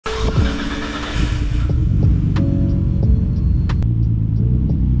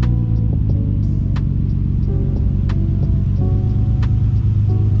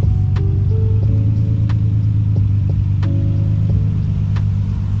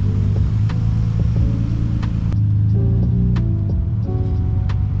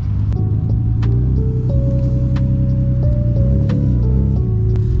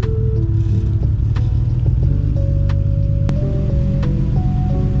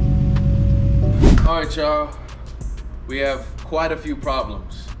Alright y'all, we have quite a few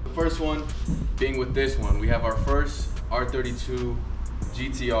problems. The first one being with this one. We have our first R32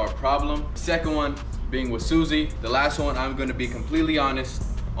 GTR problem. Second one being with Susie. The last one, I'm gonna be completely honest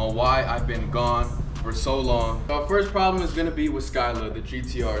on why I've been gone for so long. Our first problem is gonna be with Skylar, the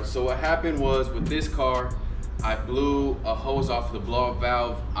GTR. So what happened was with this car, I blew a hose off the blow-off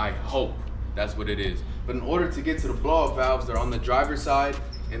valve. I hope that's what it is. But in order to get to the blow-off valves, they're on the driver's side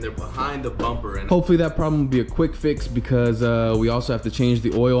and they're behind the bumper. And hopefully that problem will be a quick fix, because we also have to change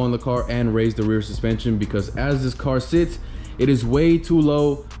the oil on the car and raise the rear suspension, because as this car sits, it is way too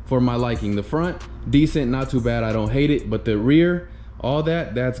low for my liking. The front, decent, not too bad, I don't hate it, but the rear, all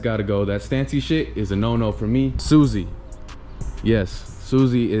that's gotta go. That stancy shit is a no-no for me. Susie, yes,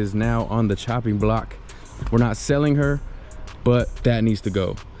 Susie is now on the chopping block. We're not selling her, but that needs to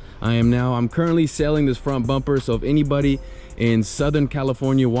go. I'm currently selling this front bumper, so if anybody in Southern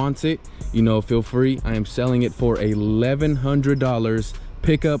California wants it, you know, feel free. I am selling it for $1,100,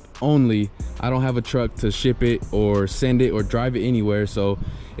 pickup only. I don't have a truck to ship it or send it or drive it anywhere, so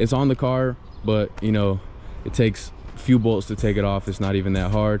it's on the car, but you know, it takes a few bolts to take it off. It's not even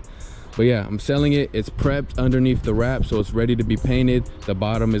that hard. But yeah, I'm selling it. It's prepped underneath the wrap, so it's ready to be painted. The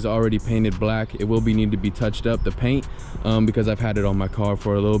bottom is already painted black. It will need to be touched up, the paint, because I've had it on my car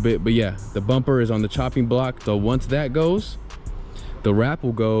for a little bit. But yeah, the bumper is on the chopping block, so once that goes, the wrap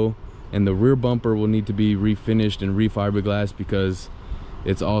will go, and the rear bumper will need to be refinished and refiberglassed because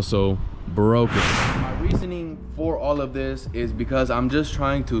it's also broken. My reasoning for all of this is because I'm just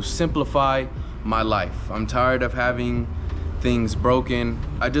trying to simplify my life. I'm tired of having things broken.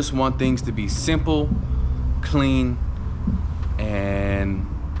 I just want things to be simple, clean, and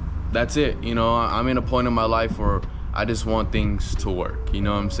that's it. You know, I'm in a point in my life where I just want things to work, you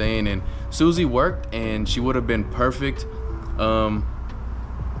know what I'm saying? And Susie worked and she would have been perfect,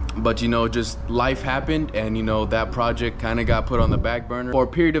 but you know, just life happened, and you know, that project kind of got put on the back burner for a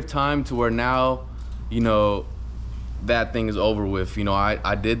period of time, to where now, you know, that thing is over with. You know,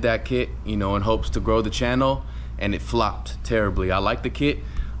 I did that kit, you know, in hopes to grow the channel, and it flopped terribly. I like the kit,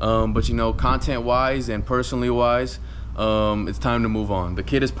 but you know, content wise and personally wise, it's time to move on. The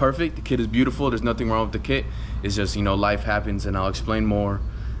kit is perfect, the kit is beautiful, there's nothing wrong with the kit. It's just, you know, life happens, and I'll explain more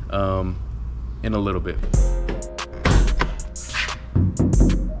in a little bit.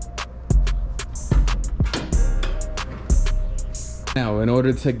 Now, in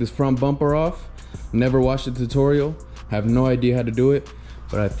order to take this front bumper off, never watched the tutorial, have no idea how to do it,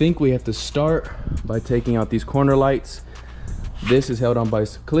 but I think we have to start by taking out these corner lights. This is held on by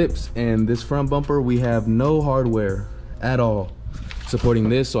some clips, and this front bumper, we have no hardware at all supporting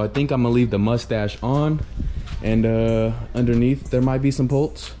this, so I think I'm gonna leave the mustache on, and underneath there might be some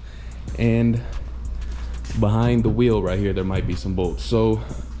bolts, and behind the wheel right here there might be some bolts. So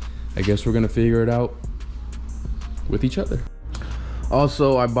I guess we're gonna figure it out with each other.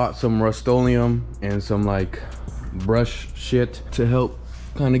 Also, I bought some Rust-Oleum and some like brush shit to help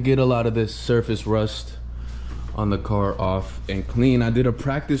kind of get a lot of this surface rust on the car off and clean. I did a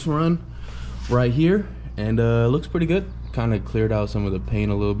practice run right here, and it looks pretty good. Kind of cleared out some of the paint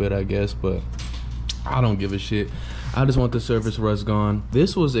a little bit, I guess, but I don't give a shit. I just want the surface rust gone.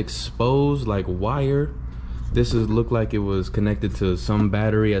 This was exposed like wire. This looked like it was connected to some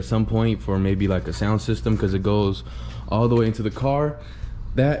battery at some point for maybe like a sound system, because it goes all the way into the car.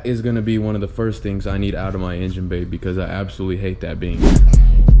 That is gonna be one of the first things I need out of my engine bay, because I absolutely hate that being.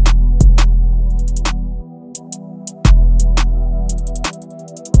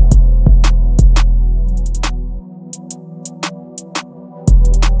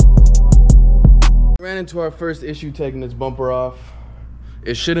 Ran into our first issue taking this bumper off.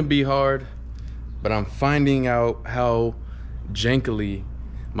 It shouldn't be hard, but I'm finding out how jankily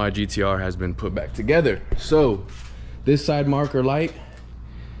my GTR has been put back together. So this side marker light,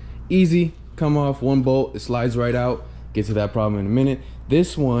 easy, come off, one bolt, it slides right out. Get to that problem in a minute.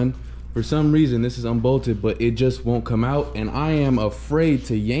 This one, for some reason, this is unbolted, but it just won't come out, and I am afraid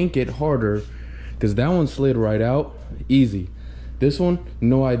to yank it harder, because that one slid right out, easy. This one,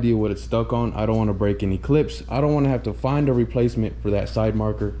 no idea what it's stuck on. I don't want to break any clips. I don't want to have to find a replacement for that side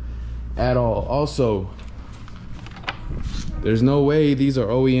marker at all. Also, there's no way these are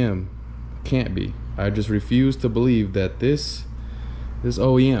OEM. Can't be. I just refuse to believe that this is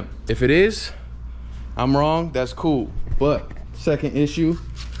OEM. If it is, I'm wrong, that's cool. But second issue,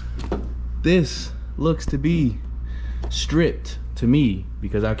 this looks to be stripped to me,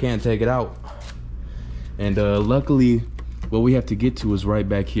 because I can't take it out. And luckily, what we have to get to is right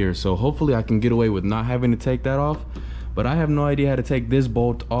back here. So hopefully I can get away with not having to take that off, but I have no idea how to take this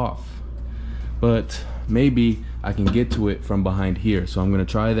bolt off. But maybe I can get to it from behind here. So I'm gonna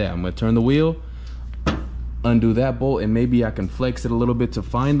try that. I'm gonna turn the wheel, undo that bolt, and maybe I can flex it a little bit to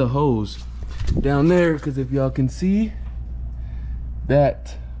find the hose down there, because if y'all can see,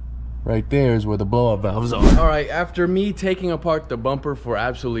 that right there is where the blow-off valves are. All right, after me taking apart the bumper for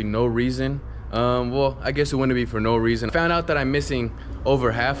absolutely no reason, well, I guess it wouldn't be for no reason, I found out that I'm missing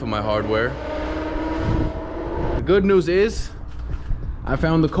over half of my hardware. The good news is I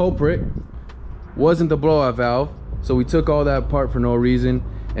found the culprit. Wasn't the blow-off valve, so we took all that apart for no reason,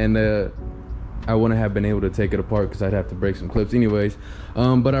 and I wouldn't have been able to take it apart because I'd have to break some clips anyways.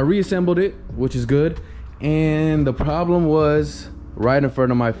 But I reassembled it, which is good, and the problem was right in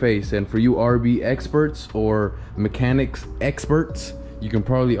front of my face. And for you RB experts or mechanics experts, you can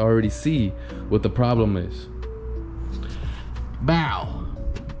probably already see what the problem is. Bow!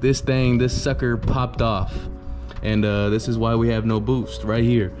 This sucker popped off, and this is why we have no boost right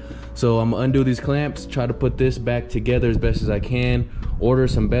here. So I'm gonna undo these clamps, try to put this back together as best as I can, order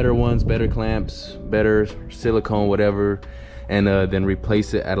some better ones, better clamps, better silicone, whatever, and then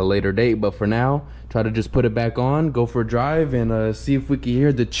replace it at a later date. But for now, try to just put it back on, go for a drive, and see if we can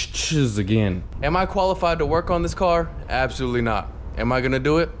hear the ch-chs again. Am I qualified to work on this car? Absolutely not. Am I gonna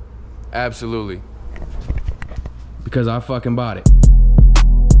do it? Absolutely. Because I fucking bought it.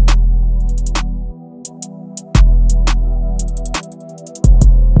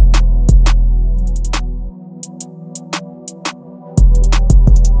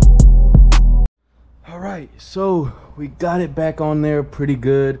 So we got it back on there pretty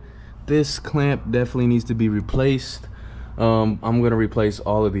good. This clamp definitely needs to be replaced. I'm gonna replace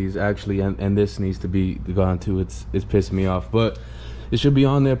all of these actually, and this needs to be gone too. It's pissing me off, but it should be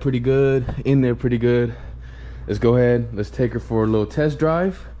on there pretty good, in there pretty good. Let's go ahead, let's take her for a little test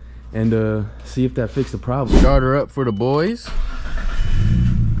drive and see if that fixed the problem. Start her up for the boys.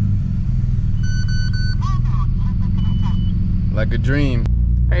 Like a dream.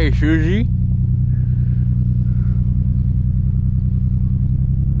 Hey Susie.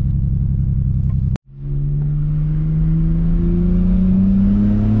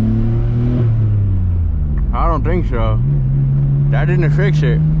 I don't think so. That didn't fix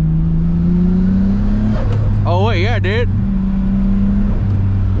it. Oh wait, yeah, it did.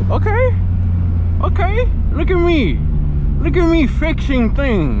 Okay. Okay. Look at me. Look at me fixing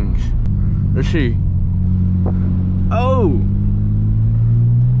things. Let's see. Oh.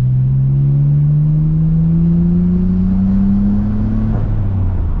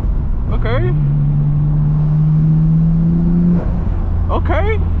 Okay.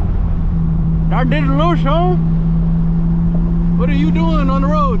 Okay. That didn't lose, huh? What are you doing on the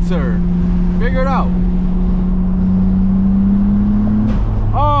road, sir? Figure it out.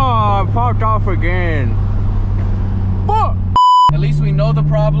 Oh, I popped off again. Fuck! At least we know the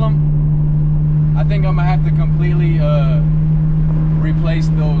problem. I think I'm gonna have to completely replace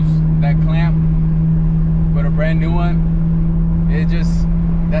that clamp with a brand new one. It's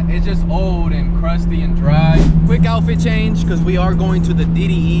just old and crusty and dry. Quick outfit change, because we are going to the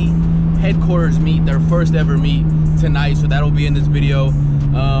DDE headquarters meet, their first ever meet tonight, so that'll be in this video.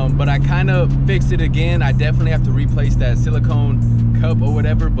 But I kind of fixed it again. I definitely have to replace that silicone cup or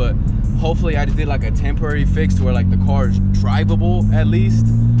whatever, but hopefully I just did like a temporary fix to where like the car is drivable at least,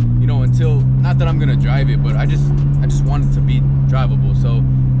 you know, until, not that I'm gonna drive it, but I just want it to be drivable. So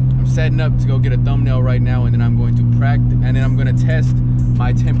I'm setting up to go get a thumbnail right now, and then I'm going to practice, and then I'm gonna test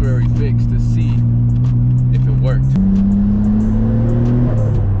my temporary fix to see if it worked.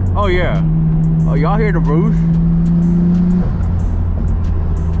 Oh yeah. Oh, y'all hear the roof?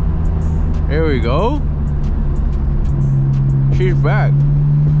 There we go. She's back.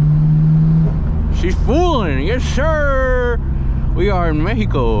 She's fooling. Yes, sir. We are in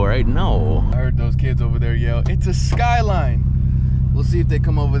Mexico right now. I heard those kids over there yell, "It's a Skyline." We'll see if they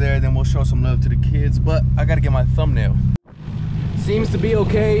come over there, then we'll show some love to the kids, but I gotta get my thumbnail. Seems to be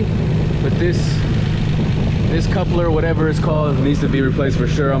okay, but this coupler, whatever it's called, needs to be replaced for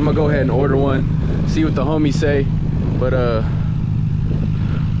sure. I'm gonna go ahead and order one, see what the homies say, but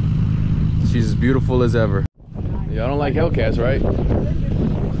she's as beautiful as ever. Y'all don't like Hellcats, right?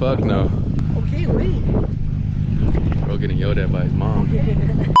 Fuck no. Okay, wait. Bro getting yelled at by his mom.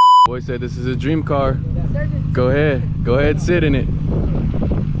 Boy said this is a dream car. Go ahead, sit in it.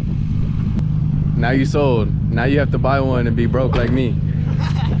 Now you sold. Now you have to buy one and be broke like me.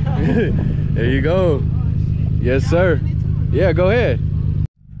 There you go. Yes, sir. Yeah, go ahead.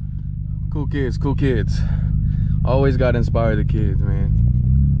 Cool kids, cool kids. Always gotta inspire the kids, man.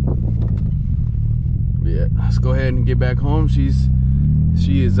 Yeah, let's go ahead and get back home. She's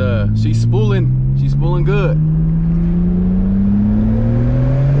spooling. She's spooling good.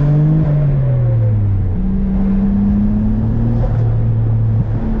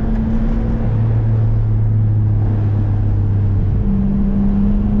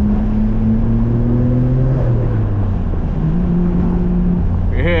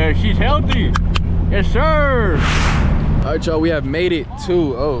 healthy. Yes, sir. All right, y'all, we have made it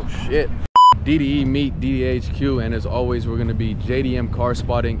to, oh shit, DDE meet DDHQ, and as always, we're gonna be JDM car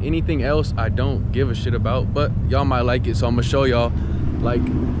spotting. Anything else I don't give a shit about, but y'all might like it, so I'm gonna show y'all like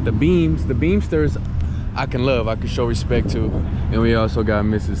the beams, the beamsters I can love, I can show respect to. And we also got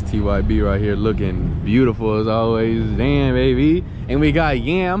Mrs. TYB right here looking beautiful as always. Damn, baby. And we got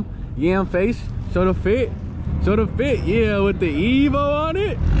Yam face, show the fit, yeah, with the Evo on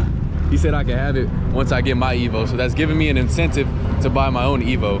it. He said I can have it once I get my Evo, so that's giving me an incentive to buy my own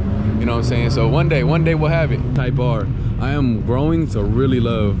Evo. You know what I'm saying? So one day we'll have it. Type R. I am growing to really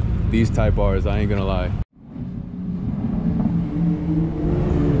love these Type Rs, I ain't gonna lie.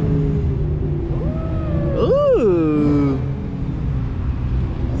 Ooh.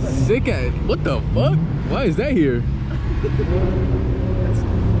 Sick at, what the fuck? Why is that here?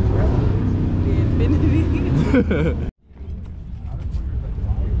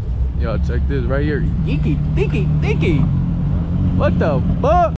 Yo, check this right here. Dinky. What the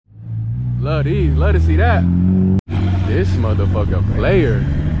fuck? Love these, love to see that. This motherfucker player.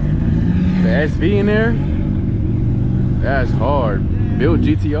 The SV in there. That's hard. Build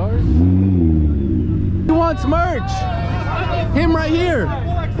GTRs. He wants merch. Him right here.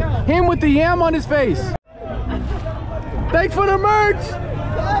 Him with the yam on his face. Thanks for the merch.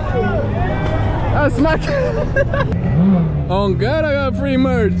 That's not. Oh God, I got free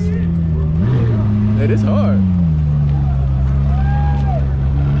merch. Hey, this hard.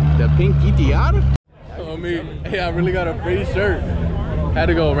 The pink GTR? Oh me, hey, I really got a free shirt. Had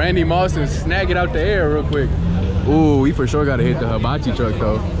to go Randy Moss and snag it out the air real quick. Ooh, we for sure gotta hit the hibachi truck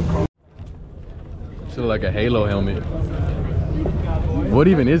though. Should look like a Halo helmet. What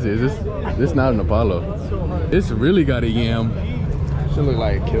even is it? Is this not an Apollo? This really got a yam. Should look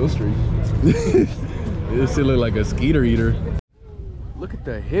like a kill streak. This should look like a skeeter eater. Look at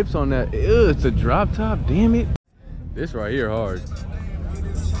the hips on that. Ew, it's a drop top, damn it. This right here hard.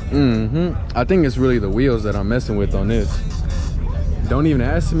 I think it's really the wheels that I'm messing with on this. Don't even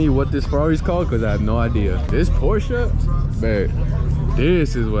ask me what this Ferrari's called because I have no idea. This Porsche, man,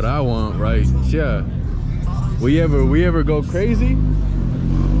 this is what I want right here. We ever go crazy?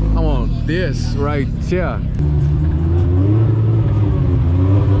 I want this right here.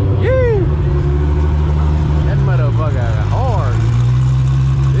 Yeah. That motherfucker hard.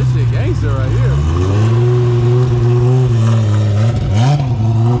 This shit gangster right here.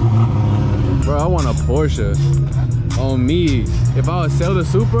 Bro, I want a Porsche on me. If I would sell the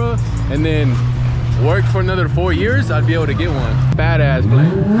Supra and then work for another 4 years, I'd be able to get one. Badass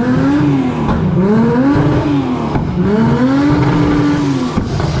plane.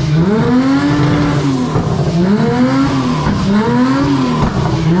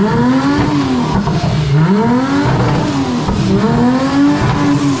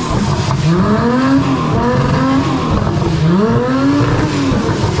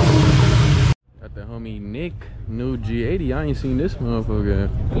 Got the homie Nick, new G80. I ain't seen this motherfucker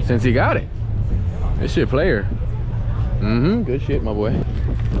since he got it. This shit player. Good shit, my boy.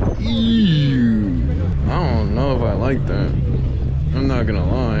 Ew. I don't know if I like that. I'm not gonna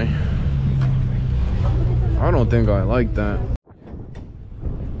lie. I don't think I like that.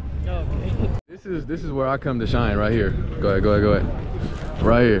 Okay. This is where I come to shine right here. Go ahead.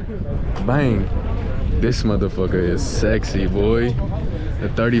 Right here. Bang. This motherfucker is sexy, boy. The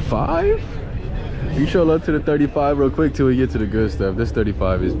 35? You show love to the 35 real quick till we get to the good stuff. This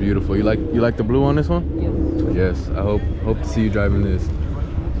 35 is beautiful. You like the blue on this one? Yes. Yes. I hope to see you driving this.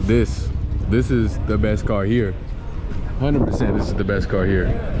 This is the best car here. 100% this is the best car here.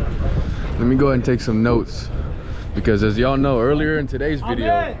 Let me go ahead and take some notes because as y'all know earlier in today's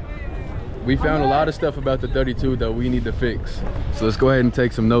video, we found a lot of stuff about the 32 that we need to fix. So let's go ahead and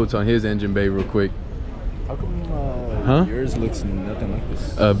take some notes on his engine bay real quick. How come yours looks nothing like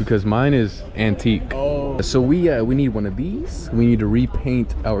this? Because mine is antique. Oh. So we need one of these. We need to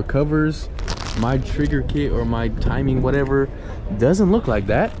repaint our covers. My trigger kit or my timing, whatever, doesn't look like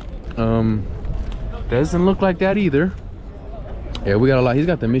that. Doesn't look like that either. Yeah, we got a lot. He's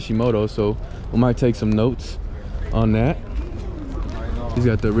got the Mishimoto, so we might take some notes on that. He's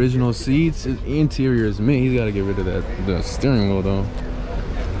got the original seats. His interior is mint. He's got to get rid of the steering wheel though.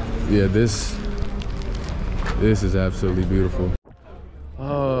 Yeah, this is absolutely beautiful.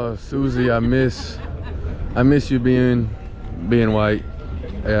 Oh, Susie, I miss you being white.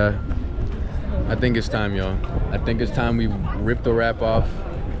 Yeah, I think it's time, y'all. I think it's time we rip the wrap off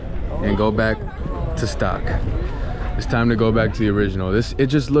and go back to stock. It's time to go back to the original. It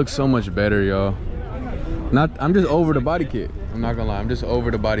just looks so much better, y'all. I'm just over the body kit. I'm not gonna lie, I'm just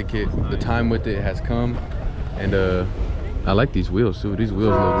over the body kit. The time with it has come, and I like these wheels too. These wheels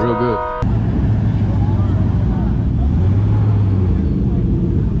look real good.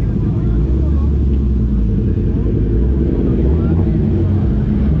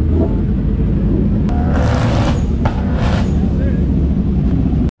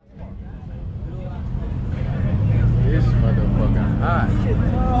 This motherfucking hot.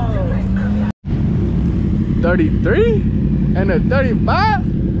 33 and a 35?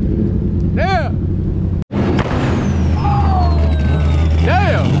 Yeah.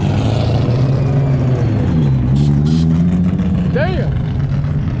 Damn! Damn!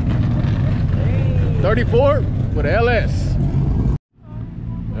 34 with an LS.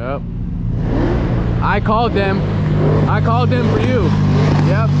 Yep. I called them for you.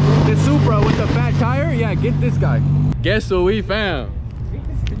 Yep. The Supra with the fat tire? Yeah, get this guy. Guess what we found?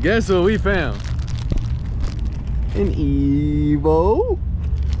 Guess what we found? An Evo.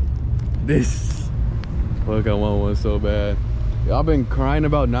 This. Fuck, I want one so bad. I've been crying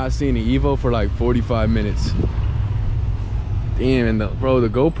about not seeing an Evo for like 45 minutes. Damn, and bro, the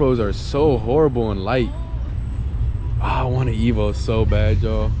GoPros are so horrible and light. Oh, I want an Evo so bad,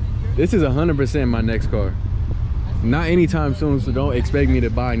 y'all. This is 100% my next car. Not anytime soon, so don't expect me to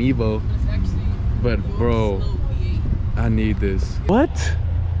buy an Evo. But bro, I need this. What?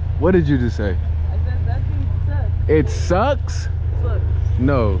 What did you just say? I said that thing sucks. It sucks? Look.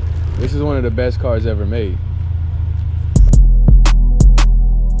 No, this is one of the best cars ever made.